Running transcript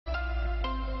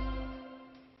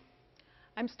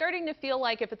I'm starting to feel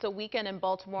like if it's a weekend in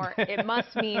Baltimore, it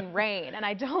must mean rain, and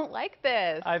I don't like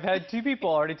this. I've had two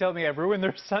people already tell me I've ruined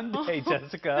their Sunday,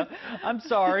 Jessica. I'm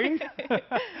sorry.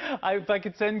 If I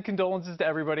could send condolences to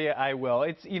everybody, I will.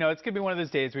 It's going to be one of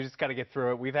those days we just got to get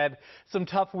through it. We've had some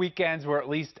tough weekends where at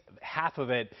least half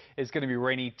of it is going to be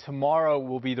rainy. Tomorrow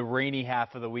will be the rainy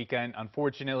half of the weekend,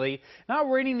 unfortunately. Not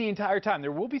raining the entire time.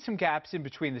 There will be some gaps in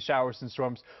between the showers and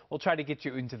storms. We'll try to get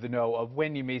you into the know of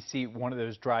when you may see one of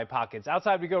those dry pockets.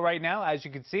 Outside we go right now. As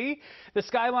you can see, the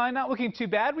skyline not looking too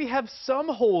bad. We have some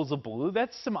holes of blue.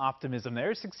 That's some optimism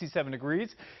there. 67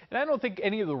 degrees. And I don't think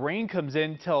any of the rain comes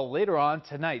in till later on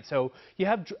tonight. So you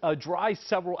have a dry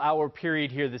several-hour period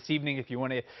here this evening if you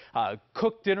want to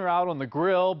cook dinner out on the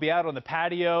grill, be out on the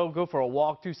patio, go for a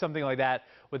walk, do something like that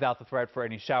without the threat for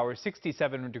any showers.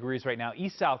 67 degrees right now.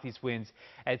 East-southeast winds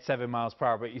at 7 miles per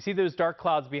hour. But you see those dark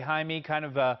clouds behind me, kind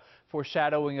of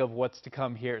foreshadowing of what's to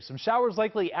come here. Some showers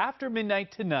likely after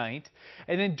midnight tonight,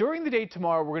 and then during the day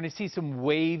tomorrow we're going to see some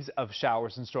waves of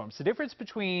showers and storms. The difference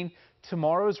between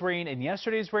tomorrow's rain and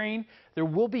yesterday's rain, there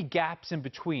will be gaps in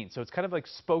between, so it's kind of like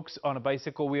spokes on a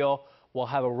bicycle wheel. We'll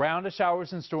have a round of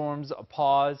showers and storms, a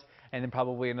pause, and then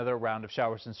probably another round of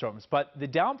showers and storms. But the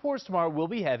downpours tomorrow will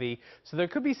be heavy, so there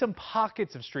could be some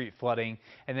pockets of street flooding,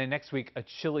 and then next week a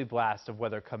chilly blast of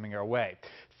weather coming our way.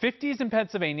 50s in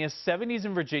Pennsylvania, 70s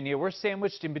in Virginia. We're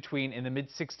sandwiched in between in the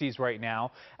mid-60s right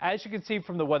now. As you can see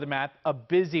from the weather map, a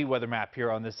busy weather map here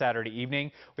on this Saturday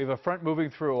evening. We have a front moving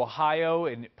through Ohio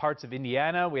and parts of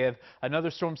Indiana. We have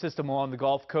another storm system along the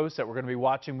Gulf Coast that we're going to be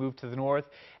watching move to the north.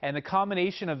 And the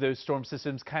combination of those storm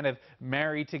systems kind of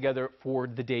marry together for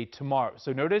the day tomorrow.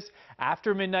 So notice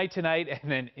after midnight tonight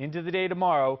and then into the day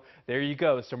tomorrow, there you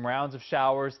go, some rounds of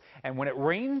showers. And when it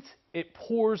rains, it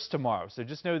pours tomorrow, so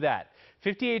just know that.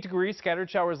 58 degrees, scattered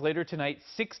showers later tonight,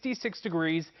 66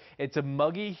 degrees. It's a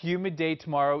muggy, humid day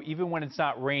tomorrow. Even when it's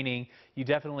not raining, you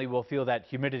definitely will feel that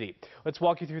humidity. Let's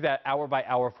walk you through that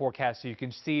hour-by-hour forecast so you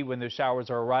can see when those showers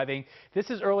are arriving.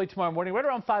 This is early tomorrow morning, right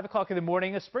around 5 o'clock in the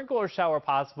morning, a sprinkle or shower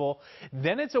possible.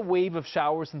 Then it's a wave of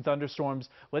showers and thunderstorms,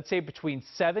 let's say between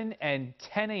 7 and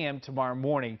 10 a.m. tomorrow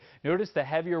morning. Notice the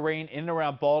heavier rain in and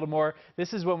around Baltimore.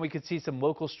 This is when we could see some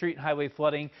local street and highway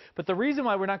flooding. But the reason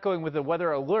why we're not going with a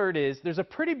weather alert is there's a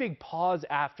pretty big pause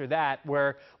after that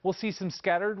where we'll see some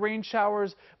scattered rain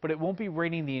showers, but it won't be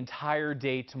raining the entire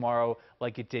day tomorrow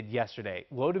like it did yesterday.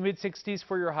 Low to mid-60s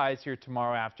for your highs here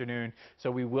tomorrow afternoon,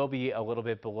 so we will be a little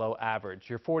bit below average.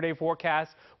 Your 4-day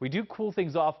forecast, we do cool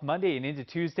things off Monday and into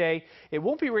Tuesday. It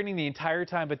won't be raining the entire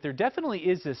time, but there definitely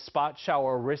is a spot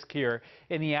shower risk here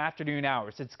in the afternoon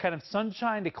hours. It's kind of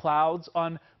sunshine to clouds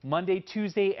on Monday,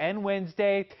 Tuesday, and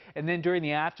Wednesday, and then during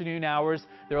the afternoon hours,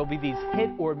 there will be these hit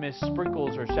or miss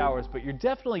sprinkles or showers, but you're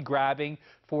definitely grabbing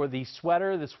for the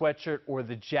sweater, the sweatshirt, or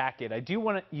the jacket. I do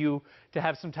want you to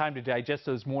have some time to digest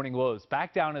those morning lows.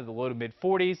 Back down to the low to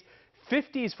mid-40s,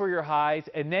 50s for your highs,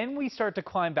 and then we start to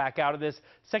climb back out of this.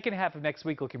 Second half of next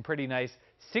week looking pretty nice.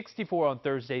 64 on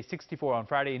Thursday, 64 on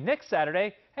Friday. Next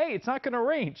Saturday, hey, it's not going to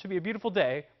rain. Should be a beautiful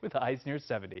day with highs near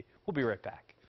 70. We'll be right back.